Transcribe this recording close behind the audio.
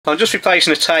I'm just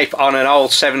replacing a tape on an old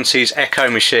 70s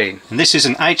Echo machine, and this is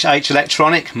an HH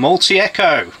Electronic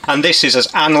multi-echo, and this is as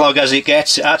analog as it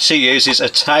gets. It actually uses a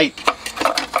tape,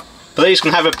 but these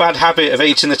can have a bad habit of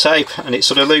eating the tape, and it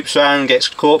sort of loops around, gets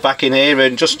caught back in here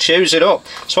and just chews it up.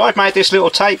 So I've made this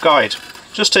little tape guide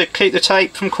just to keep the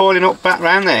tape from coiling up back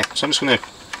round there. So I'm just going to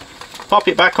pop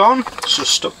it back on. It's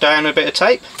just stuck down a bit of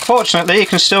tape. Fortunately you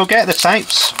can still get the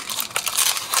tapes,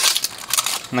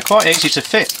 and they're quite easy to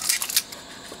fit.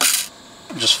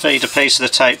 Just feed a piece of the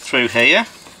tape through here,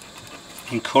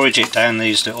 encourage it down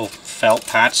these little felt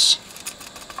pads,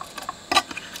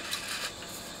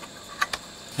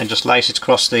 then just lace it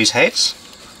across these heads.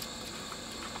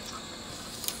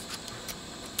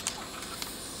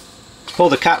 To pull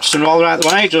the capstan roller out of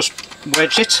the way, just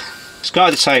wedge it, just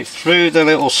guide the tape through the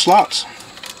little slot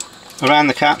around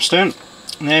the capstan,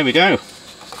 and there we go.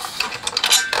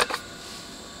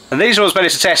 And these are always better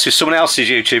to test with someone else's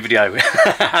YouTube video.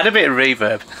 Add a bit of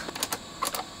reverb.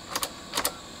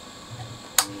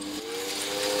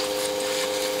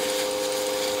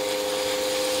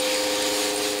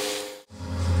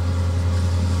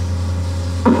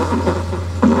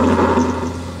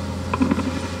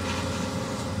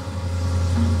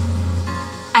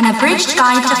 An abridged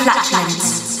guide to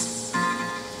flatulence.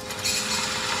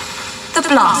 The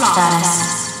blast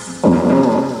furnace.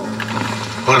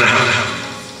 What happened?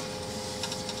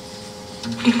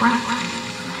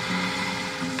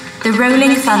 The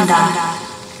rolling thunder.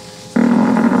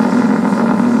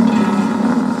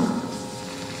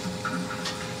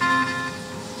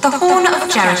 The horn of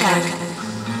Jericho.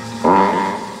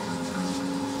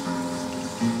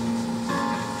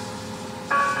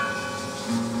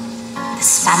 The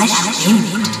Spanish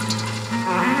wind.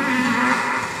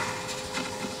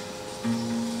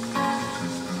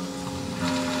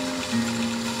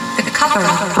 The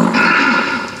cover-up.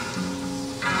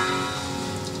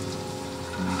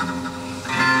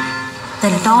 The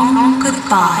long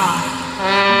goodbye.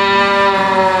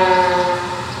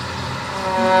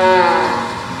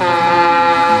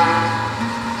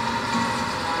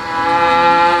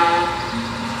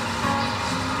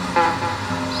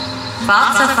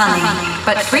 Farts are funny,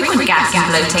 but frequent gas and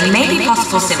bloating may be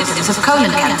possible symptoms of colon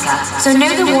cancer, so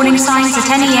know the warning signs at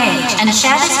any age and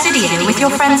share this video with your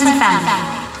friends and family.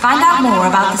 Find out more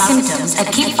about the symptoms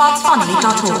at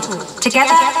keepfartsfunny.org.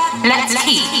 Together, let's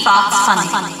keep farts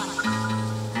funny.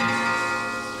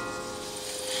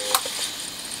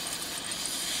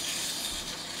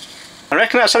 I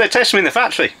reckon that's how they test them in the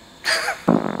factory.